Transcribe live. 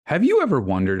Have you ever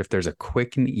wondered if there's a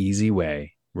quick and easy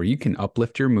way where you can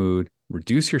uplift your mood,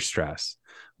 reduce your stress,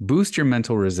 boost your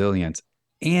mental resilience,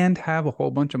 and have a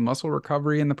whole bunch of muscle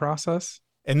recovery in the process?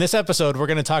 In this episode, we're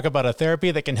going to talk about a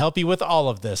therapy that can help you with all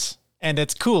of this, and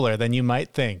it's cooler than you might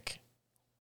think.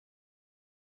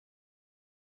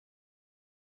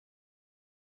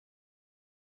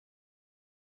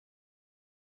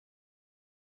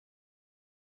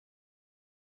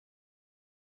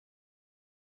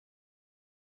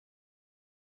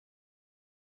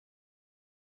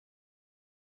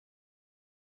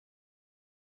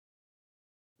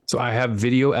 So I have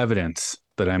video evidence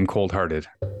that I'm cold-hearted.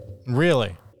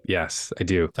 Really? Yes, I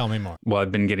do. Tell me more. Well,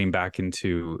 I've been getting back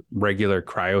into regular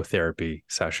cryotherapy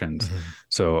sessions.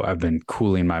 So I've been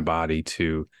cooling my body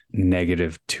to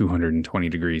negative 220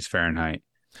 degrees Fahrenheit.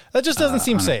 That just doesn't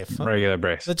seem safe. Regular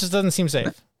brace. That just doesn't seem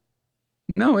safe.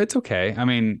 No, it's okay. I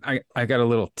mean, I got a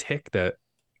little tick that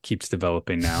keeps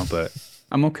developing now, but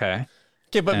I'm okay.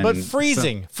 Okay, but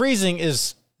freezing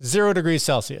is 0 degrees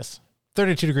Celsius,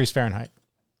 32 degrees Fahrenheit.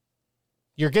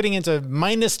 You're getting into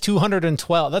minus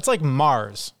 212. That's like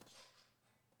Mars.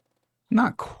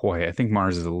 Not quite. I think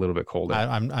Mars is a little bit colder.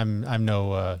 I'm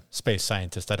no space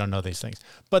scientist. I don't know these things,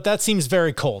 but that seems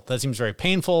very cold. That seems very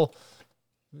painful.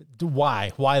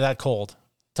 Why? Why that cold?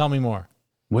 Tell me more.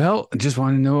 Well, I just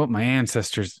want to know what my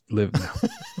ancestors lived.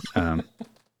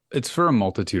 It's for a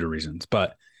multitude of reasons,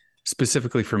 but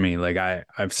specifically for me, like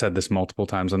I've said this multiple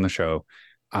times on the show,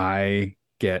 I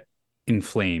get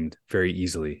inflamed very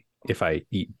easily. If I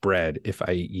eat bread, if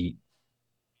I eat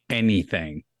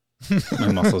anything,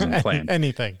 my muscles inflamed.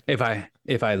 Anything. If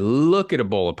I look at a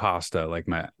bowl of pasta,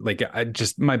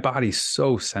 my body's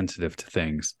so sensitive to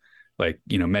things like,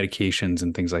 medications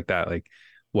and things like that. Like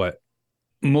what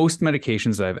most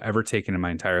medications that I've ever taken in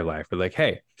my entire life are like,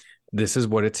 hey, this is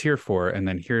what it's here for. And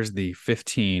then here's the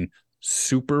 15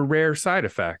 super rare side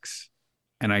effects.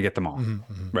 And I get them all,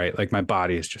 right? Like my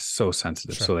body is just so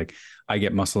sensitive. Sure. So like I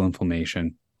get muscle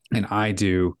inflammation. And I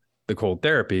do the cold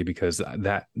therapy because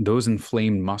those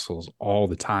inflamed muscles all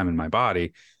the time in my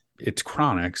body, it's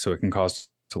chronic, so it can cause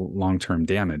long-term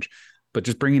damage. But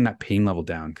just bringing that pain level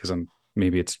down, because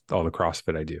maybe it's all the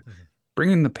CrossFit I do,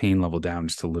 bringing the pain level down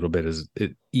just a little bit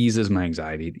it eases my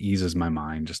anxiety, it eases my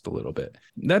mind just a little bit.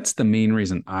 That's the main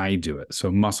reason I do it.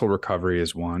 So muscle recovery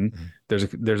is one.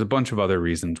 There's a bunch of other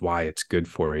reasons why it's good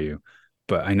for you,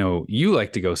 but I know you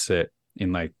like to go sit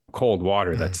in like cold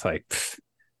water that's like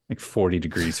 40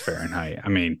 degrees Fahrenheit. I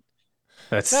mean,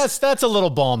 that's a little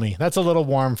balmy. That's a little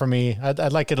warm for me.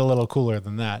 I'd like it a little cooler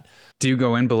than that. Do you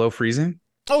go in below freezing?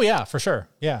 Oh yeah, for sure.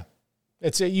 Yeah.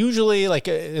 It's usually like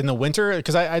in the winter,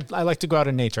 because I like to go out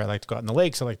in nature. I like to go out in the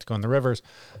lakes. I like to go in the rivers.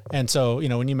 And so,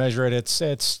 when you measure it,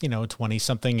 it's 20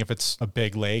 something if it's a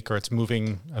big lake or it's a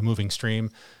moving stream.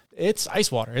 It's ice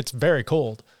water. It's very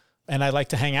cold. And I like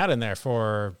to hang out in there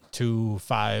for 2,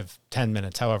 5, 10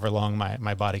 minutes, however long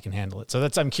my body can handle it. So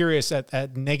I'm curious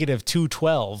at negative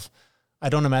 212, I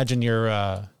don't imagine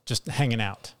you're just hanging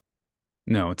out.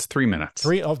 No, it's 3 minutes.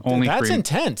 Only that's 3.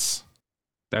 Intense.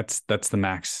 That's the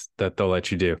max that they'll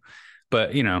let you do.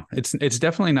 But, it's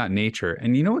definitely not nature.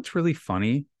 And what's really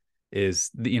funny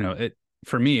is,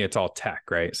 for me, it's all tech,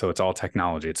 right? So it's all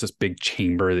technology. It's this big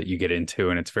chamber that you get into,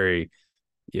 and it's very...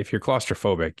 If you're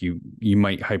claustrophobic, you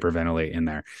might hyperventilate in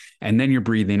there, and then you're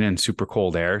breathing in super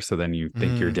cold air. So then you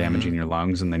think you're damaging your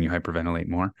lungs, and then you hyperventilate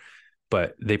more.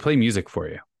 But they play music for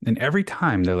you. And every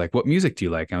time they're like, what music do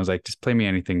you like? And I was like, just play me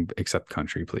anything except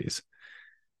country, please.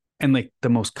 And like the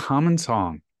most common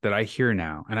song that I hear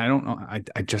now, and I don't know,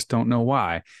 I just don't know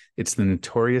why, it's the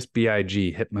Notorious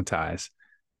B.I.G. Hypnotize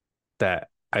that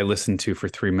I listened to for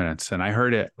 3 minutes, and I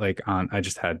heard it like I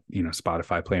just had,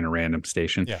 Spotify playing a random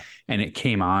station, and it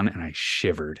came on and I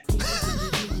shivered. It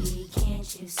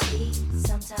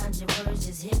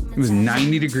was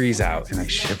 90 degrees out and I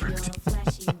shivered.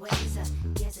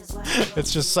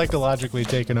 It's just psychologically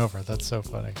taken over. That's so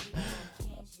funny.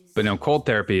 But no, cold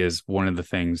therapy is one of the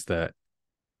things that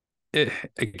it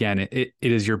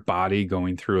is your body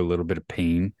going through a little bit of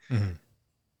pain.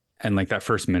 And like that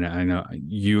first minute, I know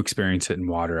you experience it in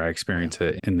water. I experience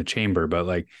it in the chamber, but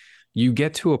like you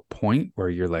get to a point where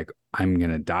you're like, I'm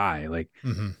going to die. Like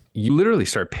you literally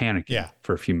start panicking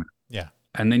for a few minutes. Yeah.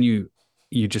 And then you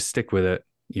just stick with it.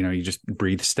 You just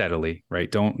breathe steadily,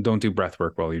 right? Don't do breath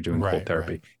work while you're doing cold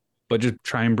therapy, but just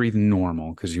try and breathe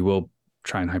normal, because you will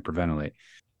try and hyperventilate.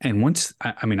 And once,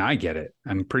 I get it.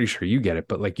 I'm pretty sure you get it,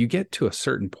 but like you get to a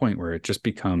certain point where it just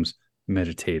becomes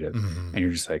meditative and you're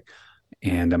just like,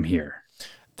 and I'm here.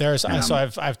 So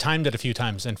I've timed it a few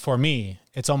times, and for me,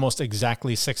 it's almost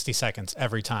exactly 60 seconds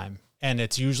every time. And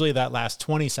it's usually that last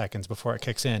 20 seconds before it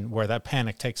kicks in where that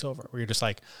panic takes over, where you're just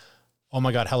like, oh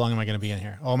my God, how long am I going to be in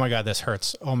here? Oh my God, this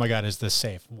hurts. Oh my God, is this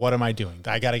safe? What am I doing?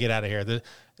 I got to get out of here.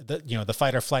 The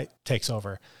fight or flight takes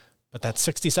over. But that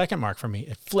 60-second mark for me,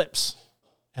 it flips.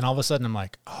 And all of a sudden I'm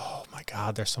like, oh my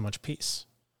God, there's so much peace.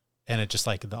 And it just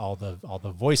like all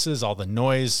the voices, all the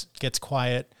noise gets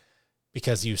quiet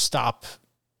because you stop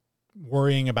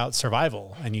worrying about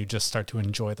survival and you just start to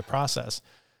enjoy the process.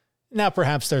 Now,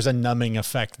 perhaps there's a numbing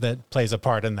effect that plays a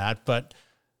part in that, but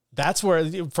that's where,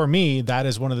 for me, that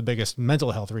is one of the biggest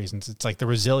mental health reasons. It's like the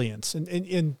resilience.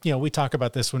 And we talk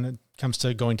about this when it comes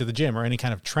to going to the gym or any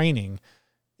kind of training.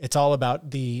 It's all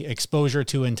about the exposure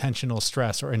to intentional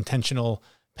stress or intentional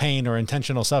pain or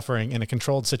intentional suffering in a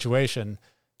controlled situation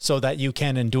so that you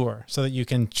can endure, so that you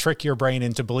can trick your brain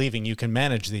into believing you can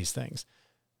manage these things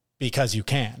because you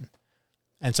can.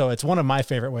 And so it's one of my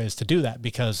favorite ways to do that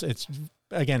because it's,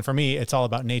 again, for me, it's all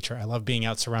about nature. I love being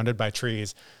out surrounded by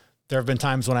trees. There have been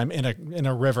times when I'm in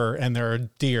a river and there are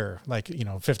deer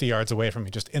 50 yards away from me,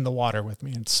 just in the water with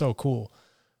me. It's so cool.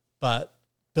 But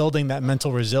building that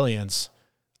mental resilience,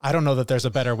 I don't know that there's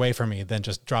a better way for me than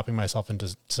just dropping myself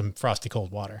into some frosty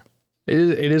cold water.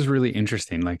 It is really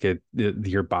interesting. Like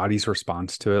your body's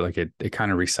response to it, like it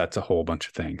kind of resets a whole bunch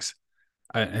of things.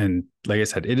 And like I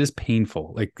said, it is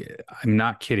painful. Like I'm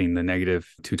not kidding. The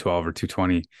negative 212 or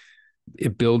 220,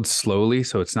 it builds slowly.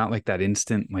 So it's not like that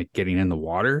instant, like getting in the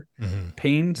water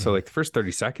pain. So like the first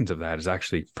 30 seconds of that is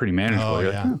actually pretty manageable.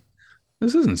 You're like, oh,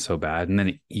 this isn't so bad. And then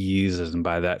it eases. And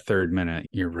by that third minute,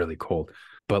 you're really cold.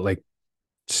 But like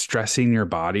stressing your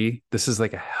body, this is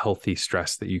like a healthy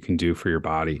stress that you can do for your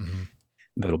body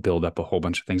that'll build up a whole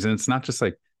bunch of things. And it's not just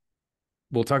like,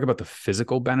 we'll talk about the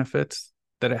physical benefits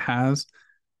that it has,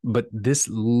 but this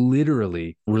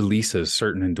literally releases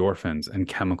certain endorphins and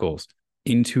chemicals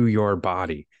into your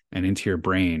body and into your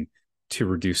brain to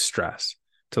reduce stress,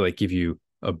 to like give you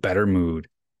a better mood,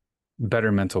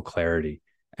 better mental clarity.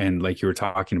 And like you were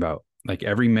talking about, like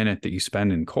every minute that you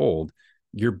spend in cold,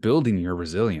 you're building your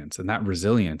resilience, and that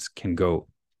resilience can go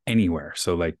anywhere.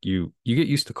 So like you get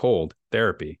used to cold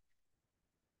therapy,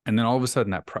 and then all of a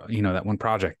sudden that one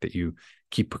project that you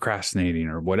keep procrastinating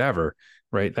or whatever,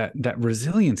 right? That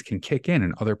resilience can kick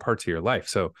in other parts of your life.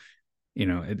 So,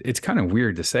 it's kind of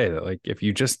weird to say that, like, if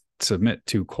you just submit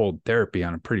to cold therapy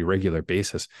on a pretty regular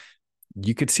basis,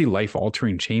 you could see life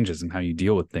altering changes in how you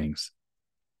deal with things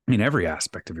in every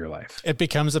aspect of your life. It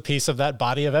becomes a piece of that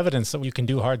body of evidence that you can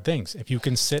do hard things. If you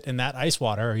can sit in that ice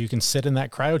water or you can sit in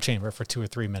that cryo chamber for 2 or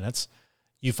 3 minutes,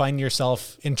 you find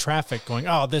yourself in traffic going,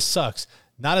 oh, this sucks.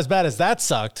 Not as bad as that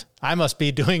sucked. I must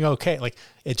be doing okay. Like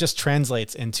it just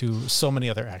translates into so many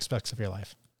other aspects of your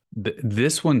life.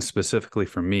 This one specifically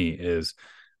for me is,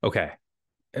 okay,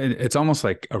 it's almost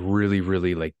like a really,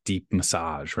 really like deep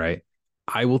massage, right?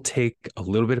 I will take a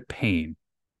little bit of pain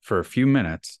for a few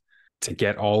minutes to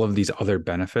get all of these other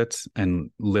benefits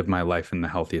and live my life in the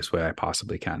healthiest way I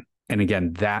possibly can. And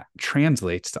again, that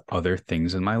translates to other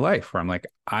things in my life where I'm like,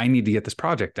 I need to get this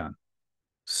project done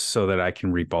so that I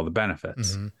can reap all the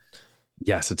benefits.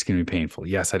 Yes, it's going to be painful.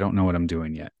 Yes, I don't know what I'm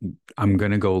doing yet. I'm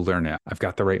going to go learn it. I've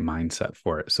got the right mindset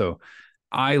for it. So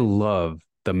I love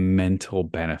the mental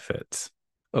benefits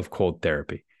of cold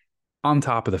therapy on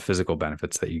top of the physical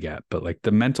benefits that you get. But like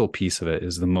the mental piece of it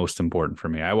is the most important for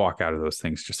me. I walk out of those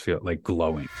things just feel like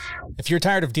glowing. If you're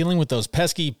tired of dealing with those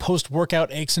pesky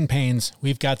post-workout aches and pains,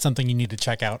 we've got something you need to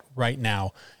check out right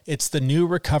now. It's the new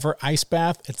Recover Ice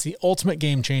Bath. It's the ultimate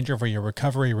game changer for your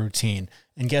recovery routine.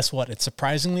 And guess what? It's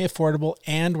surprisingly affordable,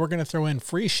 and we're going to throw in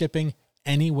free shipping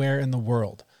anywhere in the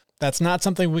world. That's not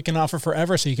something we can offer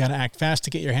forever, so you got to act fast to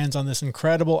get your hands on this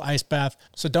incredible ice bath.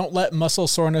 So don't let muscle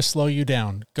soreness slow you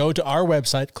down. Go to our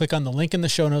website, click on the link in the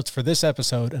show notes for this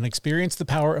episode, and experience the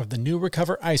power of the new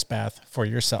Recover Ice Bath for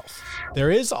yourself.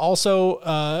 There is also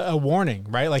a warning,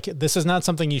 right? Like this is not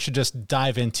something you should just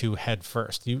dive into head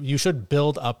first. You should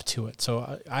build up to it.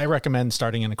 So I recommend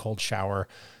starting in a cold shower,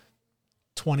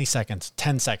 20 seconds,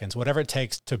 10 seconds, whatever it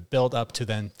takes to build up to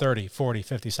then 30, 40,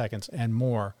 50 seconds and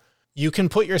more. You can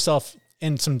put yourself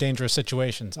in some dangerous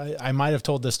situations. I might have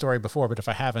told this story before, but if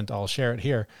I haven't, I'll share it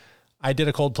here. I did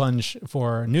a cold plunge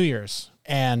for New Year's,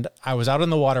 and I was out in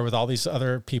the water with all these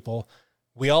other people.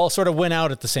 We all sort of went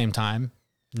out at the same time.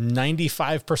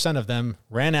 95% of them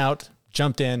ran out,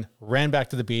 jumped in, ran back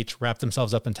to the beach, wrapped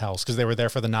themselves up in towels because they were there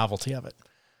for the novelty of it.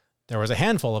 There was a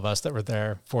handful of us that were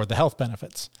there for the health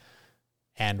benefits,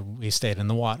 and we stayed in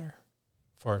the water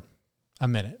for a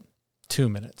minute, 2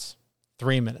 minutes,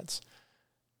 3 minutes.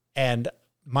 And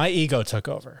my ego took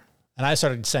over. And I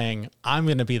started saying, I'm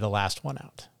going to be the last one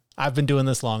out. I've been doing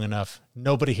this long enough.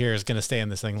 Nobody here is going to stay in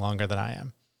this thing longer than I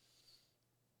am.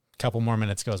 couple more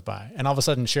minutes goes by. And all of a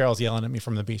sudden, Cheryl's yelling at me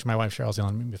from the beach. My wife, Cheryl's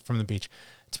yelling at me from the beach.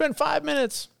 It's been 5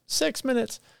 minutes, 6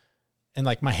 minutes. And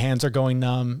like my hands are going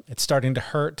numb. It's starting to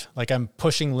hurt. Like I'm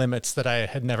pushing limits that I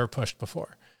had never pushed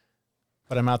before.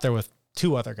 But I'm out there with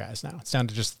 2 other guys now. It's down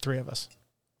to just 3 of us.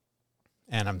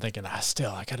 And I'm thinking,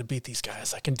 still, I got to beat these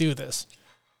guys. I can do this.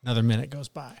 Another minute goes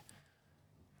by.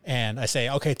 And I say,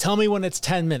 okay, tell me when it's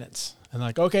 10 minutes. And they're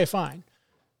like, okay, fine.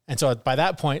 And so by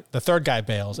that point, the 3rd guy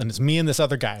bails, and it's me and this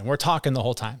other guy. And we're talking the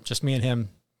whole time, just me and him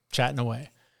chatting away.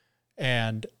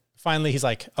 And finally, he's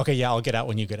like, okay, yeah, I'll get out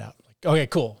when you get out. Like, okay,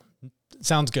 cool.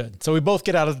 Sounds good. So we both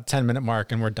get out of the 10-minute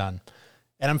mark, and we're done.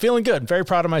 And I'm feeling good. Very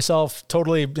proud of myself.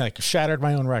 Totally like shattered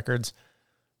my own records.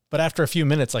 But after a few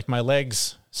minutes, like my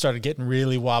legs started getting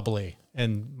really wobbly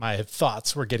and my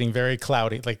thoughts were getting very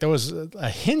cloudy. Like there was a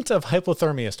hint of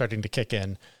hypothermia starting to kick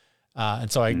in.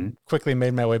 And so I quickly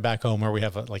made my way back home where we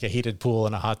have a heated pool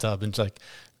and a hot tub, and just like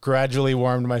gradually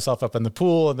warmed myself up in the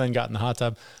pool and then got in the hot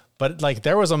tub. But like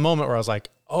there was a moment where I was like,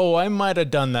 oh, I might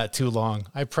have done that too long.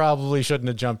 I probably shouldn't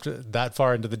have jumped that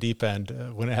far into the deep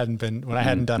end when I hadn't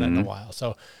done it in a while.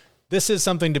 So this is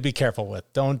something to be careful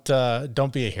with. Don't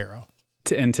be a hero.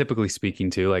 And typically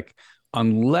speaking too, like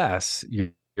unless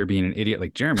you're being an idiot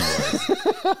like Jeremy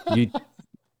was,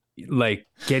 you like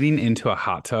getting into a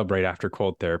hot tub right after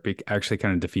cold therapy actually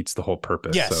kind of defeats the whole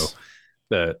purpose. Yes.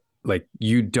 So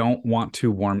you don't want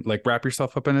to like wrap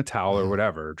yourself up in a towel or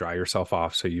whatever, dry yourself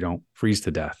off so you don't freeze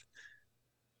to death.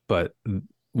 But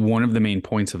one of the main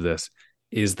points of this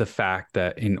is the fact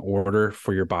that in order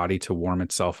for your body to warm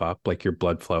itself up, like your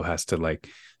blood flow has to like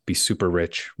be super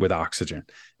rich with oxygen.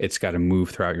 It's got to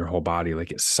move throughout your whole body.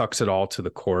 Like it sucks it all to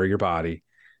the core of your body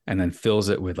and then fills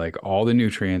it with like all the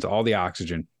nutrients, all the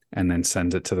oxygen, and then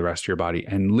sends it to the rest of your body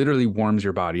and literally warms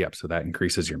your body up. So that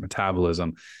increases your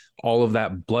metabolism, all of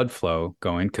that blood flow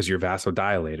going, because you're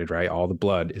vasodilated, right? All the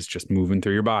blood is just moving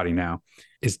through your body now,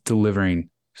 is delivering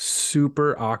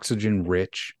super oxygen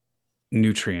rich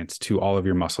nutrients to all of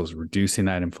your muscles, reducing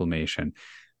that inflammation,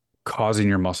 causing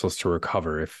your muscles to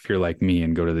recover if you're like me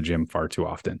and go to the gym far too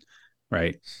often,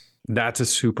 right? That's a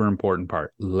super important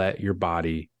part. Let your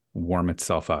body warm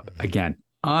itself up. Again,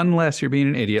 unless you're being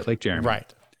an idiot like Jeremy.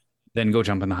 Right. Then go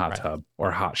jump in the hot tub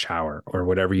or hot shower or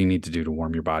whatever you need to do to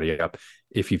warm your body up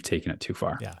if you've taken it too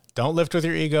far. Yeah. Don't lift with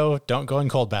your ego. Don't go in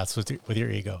cold baths with your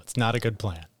ego. It's not a good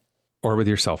plan. Or with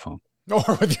your cell phone.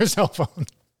 Or with your cell phone.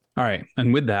 All right.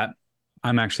 And with that,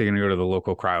 I'm actually going to go to the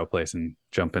local cryo place and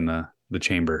jump in the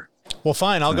chamber. Well,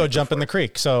 fine. I'll go jump in the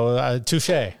creek. So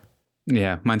touche.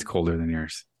 Yeah. Mine's colder than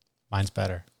yours. Mine's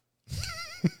better.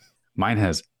 Mine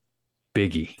has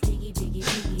Biggie.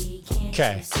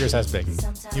 Okay. Yours has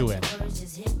Biggie. You win.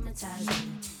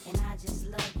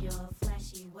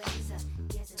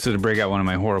 So to break out one of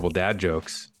my horrible dad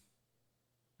jokes,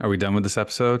 are we done with this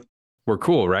episode? We're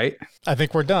cool, right? I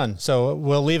think we're done. So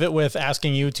we'll leave it with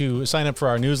asking you to sign up for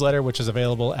our newsletter, which is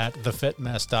available at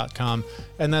thefitmess.com.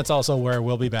 And that's also where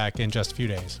we'll be back in just a few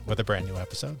days with a brand new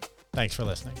episode. Thanks for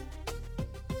listening.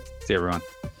 See you, everyone.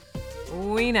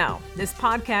 We know this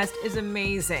podcast is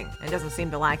amazing and doesn't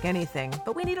seem to lack anything,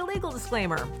 but we need a legal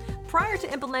disclaimer. Prior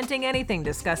to implementing anything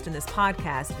discussed in this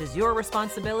podcast, it is your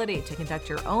responsibility to conduct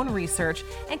your own research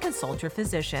and consult your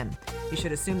physician. You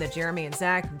should assume that Jeremy and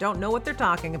Zach don't know what they're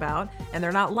talking about, and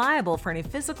they're not liable for any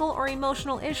physical or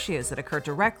emotional issues that occur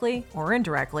directly or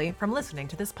indirectly from listening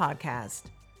to this podcast.